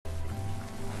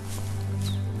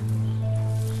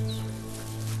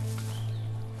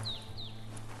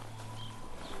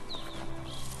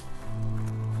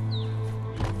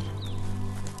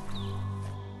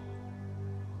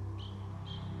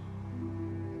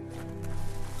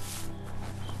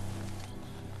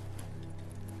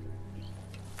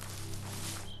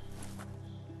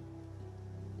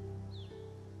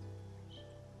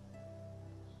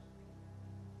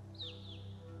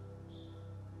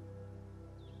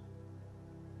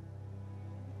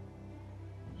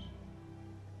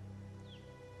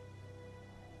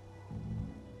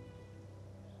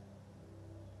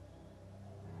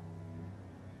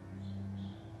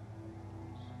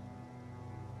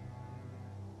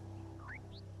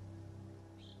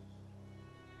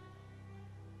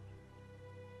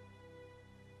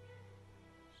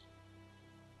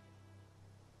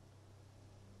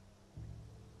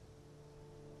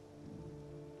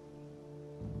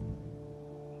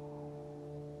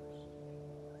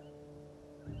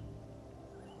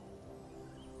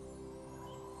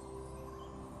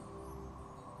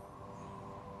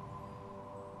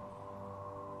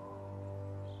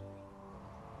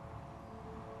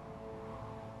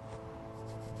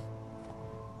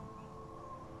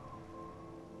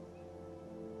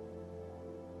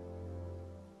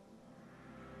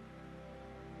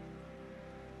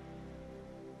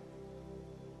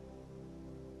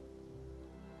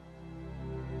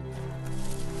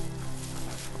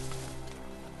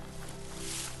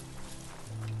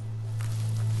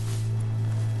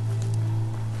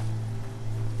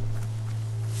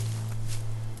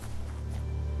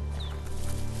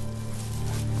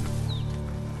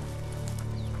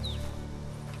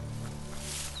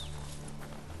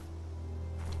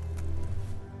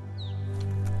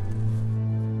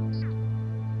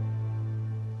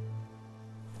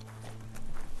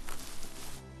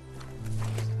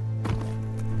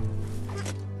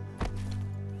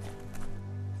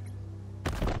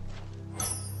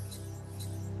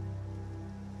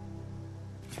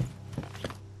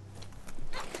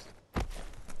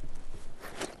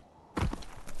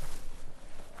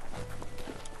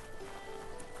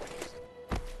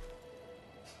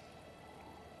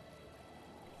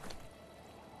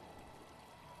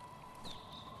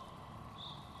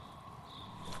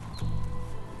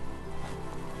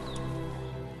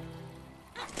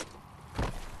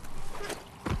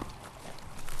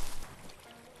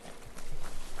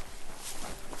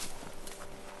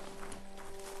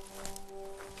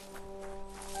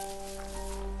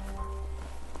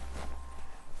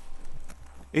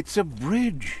It's a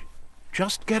bridge.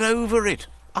 Just get over it.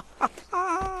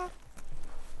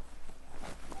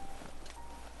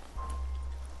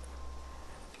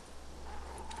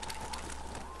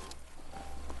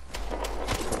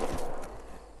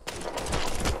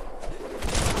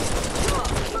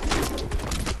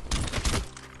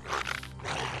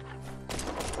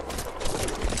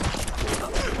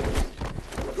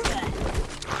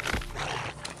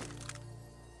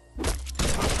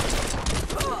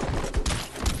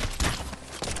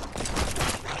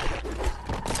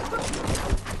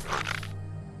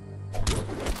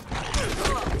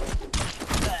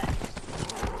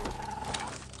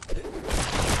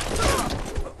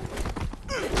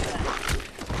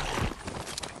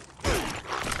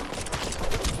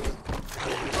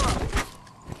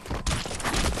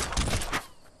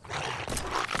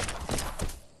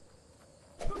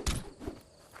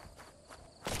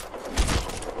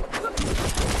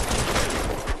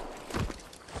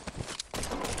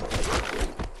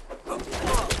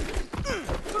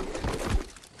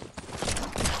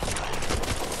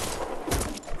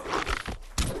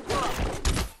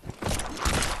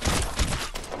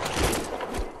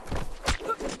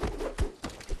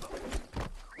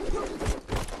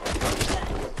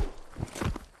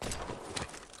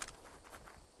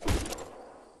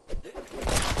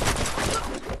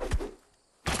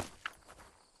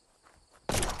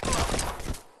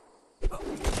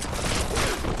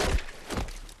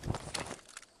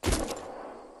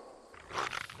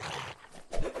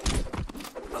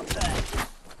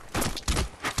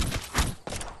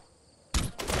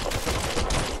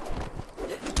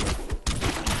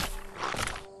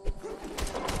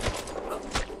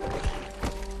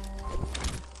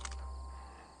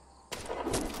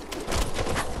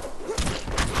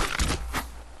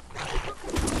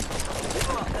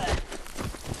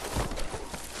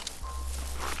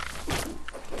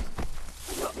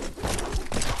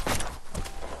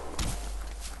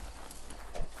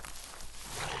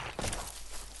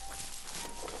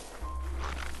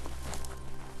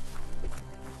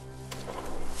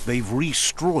 They've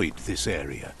destroyed this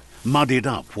area, muddied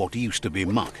up what used to be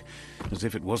muck, as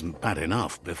if it wasn't bad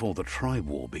enough before the tribe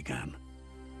war began.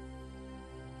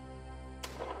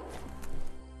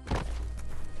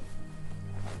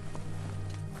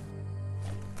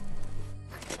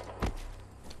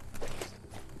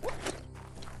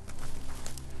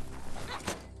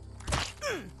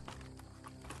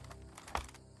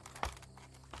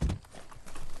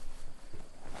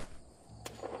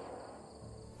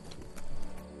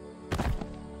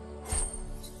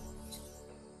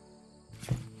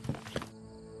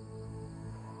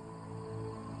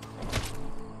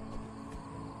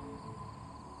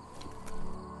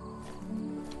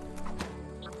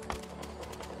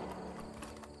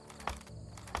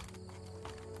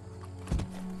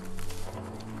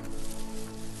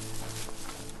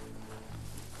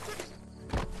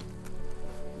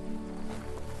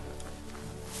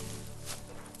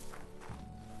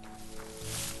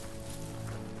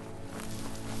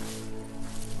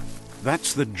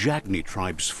 That's the Jagni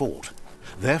tribe's fort.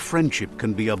 Their friendship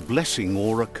can be a blessing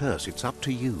or a curse. It's up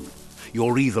to you.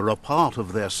 You're either a part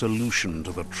of their solution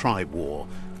to the tribe war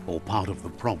or part of the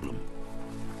problem.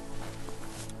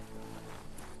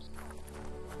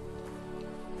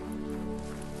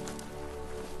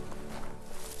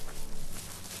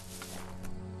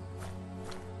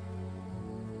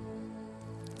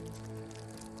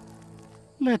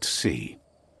 Let's see.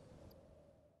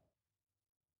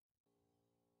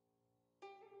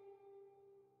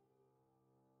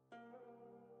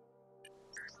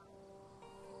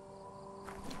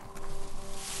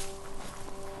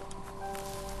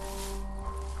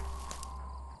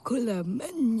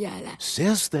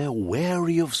 Says they're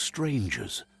wary of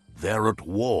strangers. They're at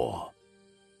war.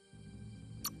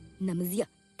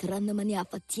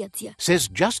 Says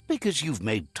just because you've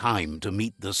made time to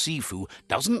meet the Sifu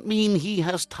doesn't mean he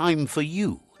has time for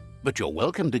you. But you're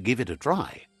welcome to give it a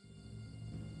try.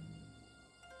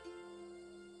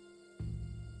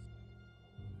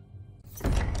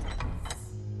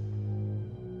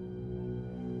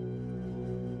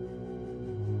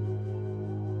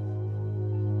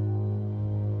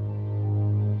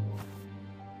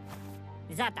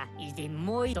 Zata is the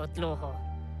muito tloho.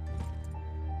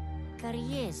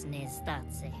 Kariesne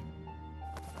statse.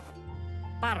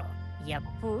 Paro,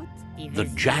 the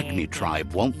Jagni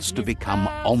tribe wants to become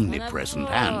omnipresent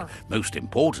and, most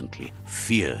importantly,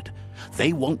 feared.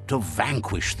 They want to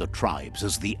vanquish the tribes,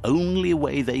 as the only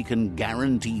way they can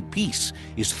guarantee peace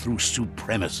is through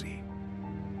supremacy.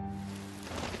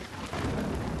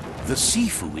 The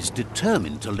Sifu is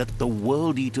determined to let the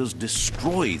World Eaters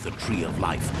destroy the Tree of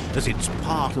Life, as it's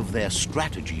part of their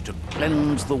strategy to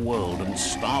cleanse the world and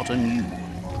start anew.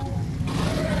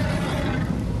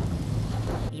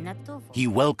 He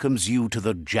welcomes you to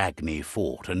the Jagni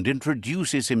fort and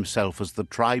introduces himself as the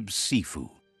tribe's Sifu.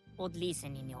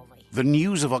 The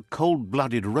news of a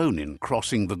cold-blooded Ronin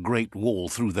crossing the Great Wall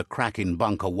through the crack in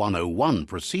Bunker 101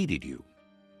 preceded you.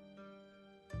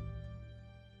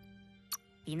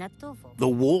 The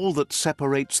wall that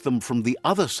separates them from the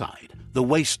other side, the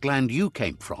wasteland you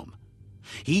came from.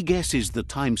 He guesses the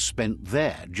time spent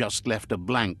there just left a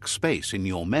blank space in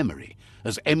your memory,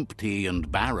 as empty and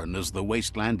barren as the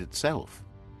wasteland itself.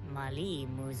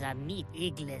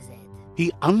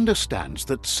 He understands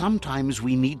that sometimes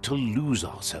we need to lose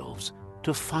ourselves,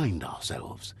 to find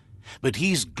ourselves. But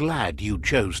he's glad you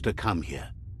chose to come here.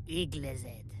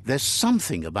 There's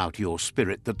something about your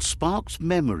spirit that sparks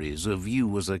memories of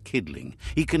you as a kidling.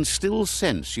 He can still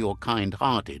sense you're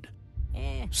kind-hearted.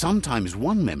 Sometimes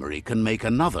one memory can make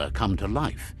another come to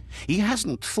life. He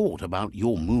hasn't thought about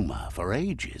your Muma for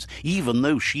ages, even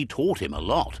though she taught him a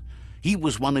lot. He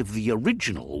was one of the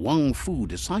original Wang Fu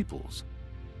disciples.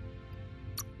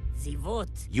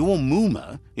 Your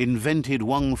Muma invented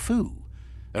Wang Fu.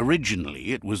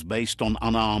 Originally, it was based on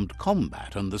unarmed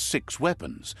combat and the 6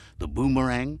 weapons: the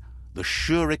boomerang, the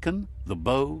shuriken, the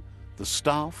bow, the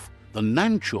staff, the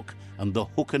nunchuk, and the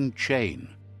hook and chain.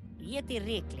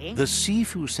 The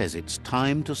Sifu says it's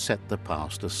time to set the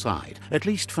past aside, at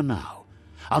least for now.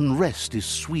 Unrest is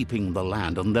sweeping the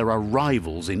land, and there are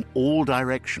rivals in all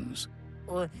directions.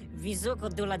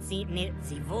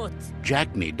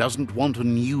 Jagni doesn't want a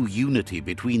new unity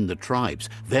between the tribes.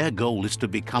 Their goal is to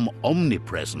become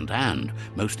omnipresent and,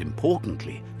 most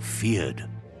importantly, feared.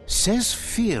 Says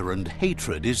fear and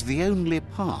hatred is the only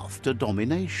path to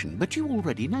domination, but you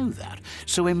already know that.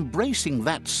 So embracing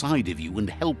that side of you and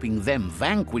helping them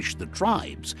vanquish the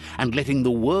tribes and letting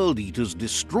the World Eaters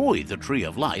destroy the Tree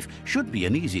of Life should be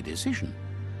an easy decision.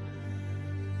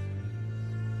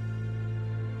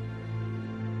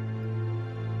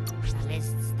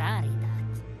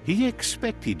 He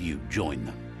expected you'd join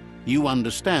them. You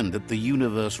understand that the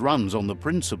universe runs on the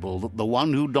principle that the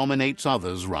one who dominates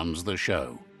others runs the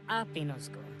show.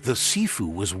 The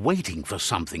Sifu was waiting for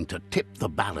something to tip the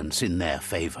balance in their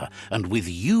favor, and with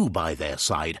you by their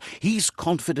side, he's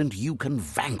confident you can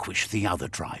vanquish the other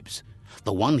tribes.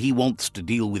 The one he wants to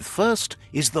deal with first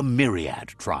is the Myriad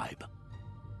tribe.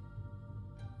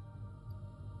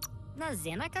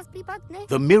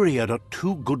 The Myriad are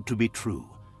too good to be true.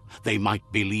 They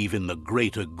might believe in the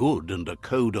greater good and a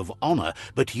code of honor,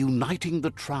 but uniting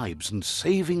the tribes and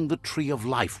saving the Tree of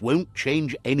Life won't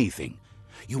change anything.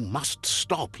 You must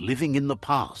stop living in the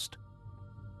past.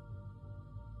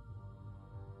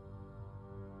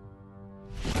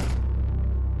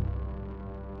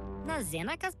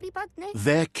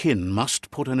 Their kin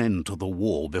must put an end to the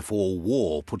war before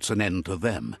war puts an end to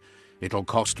them. It'll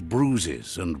cost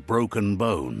bruises and broken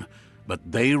bone,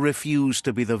 but they refuse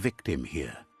to be the victim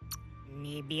here.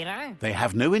 They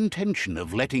have no intention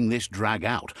of letting this drag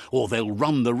out, or they'll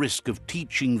run the risk of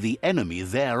teaching the enemy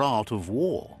their art of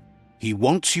war. He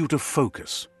wants you to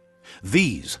focus.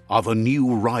 These are the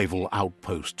new rival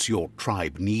outposts your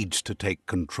tribe needs to take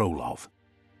control of.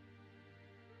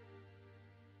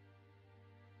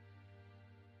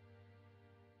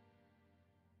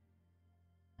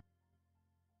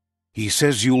 He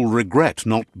says you'll regret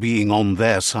not being on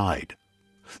their side.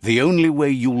 The only way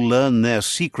you'll learn their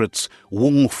secrets,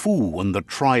 Wung Fu and the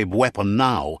tribe weapon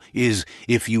now, is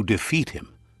if you defeat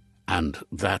him. And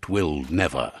that will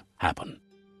never happen.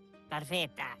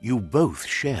 Perfetta. You both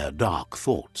share dark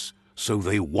thoughts, so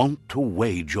they want to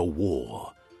wage a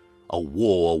war. A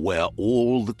war where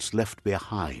all that's left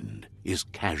behind is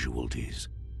casualties.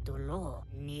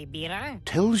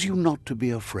 Tells you not to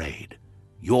be afraid.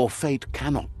 Your fate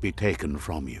cannot be taken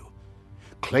from you.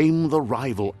 Claim the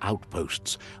rival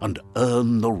outposts and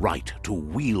earn the right to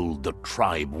wield the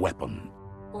tribe weapon.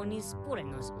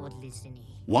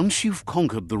 Once you've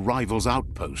conquered the rivals'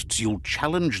 outposts, you'll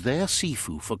challenge their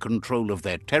Sifu for control of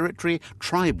their territory,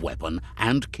 tribe weapon,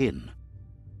 and kin.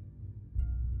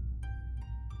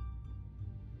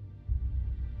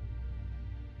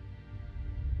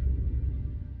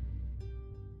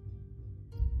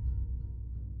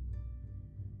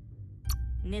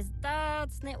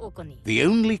 The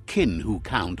only kin who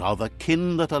count are the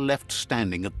kin that are left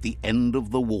standing at the end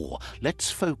of the war.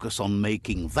 Let's focus on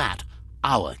making that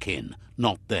our kin,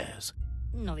 not theirs.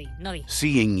 Novi.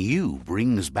 Seeing you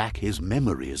brings back his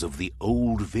memories of the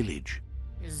old village.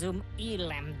 Zoom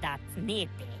ilem dat nete.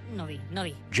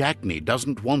 Novi. Jackney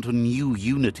doesn't want a new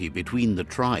unity between the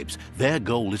tribes. Their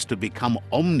goal is to become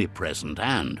omnipresent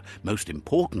and, most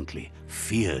importantly,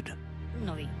 feared.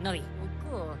 Novi.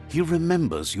 Uko. He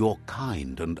remembers your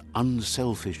kind and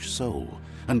unselfish soul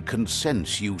and can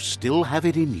sense you still have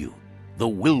it in you, the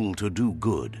will to do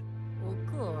good.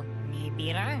 Uko.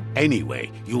 Nibira.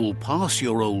 Anyway, you'll pass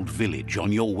your old village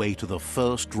on your way to the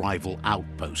first rival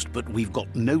outpost, but we've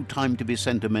got no time to be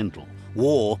sentimental.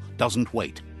 War doesn't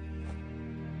wait.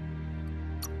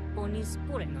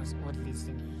 Onisporenos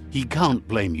odlisini. He can't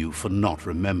blame you for not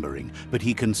remembering, but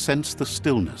he can sense the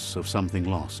stillness of something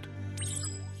lost.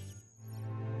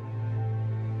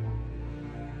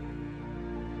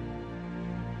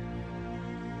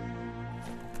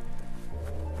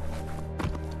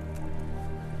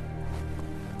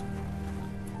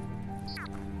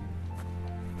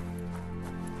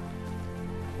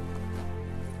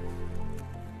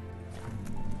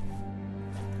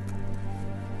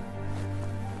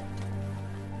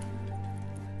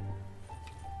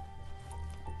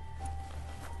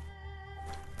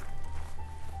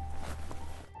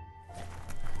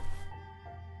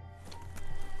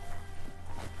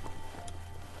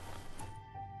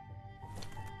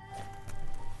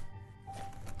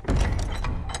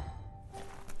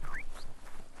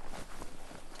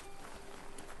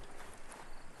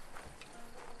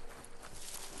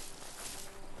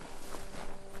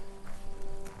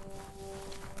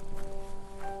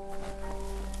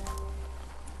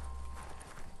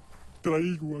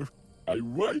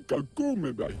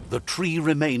 The tree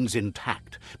remains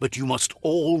intact, but you must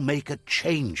all make a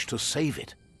change to save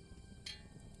it.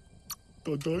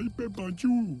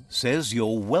 Says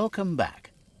you're welcome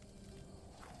back.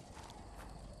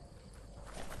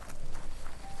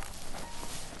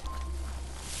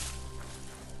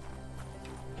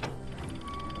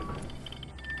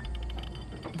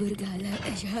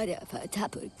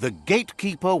 The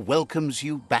gatekeeper welcomes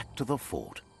you back to the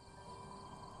fort.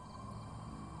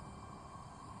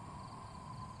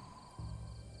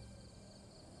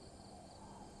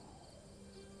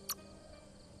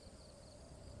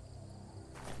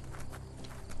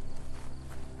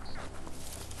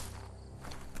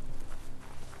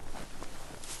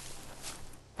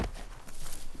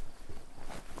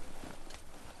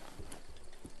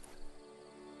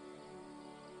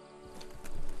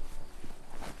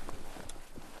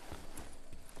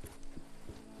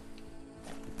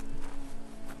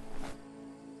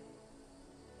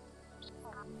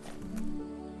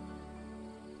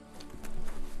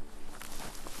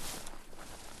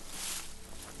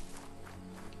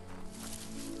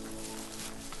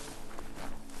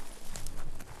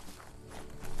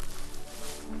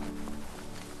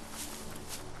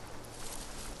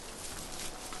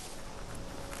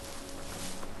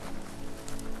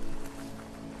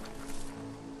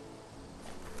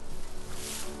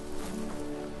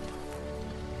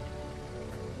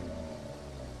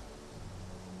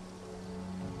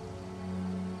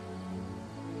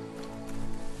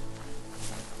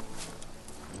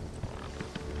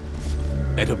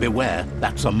 Better beware,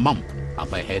 that's a mump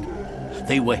up ahead.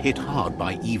 They were hit hard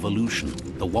by evolution,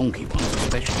 the wonky ones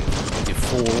especially,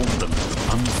 deformed and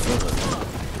unfurled.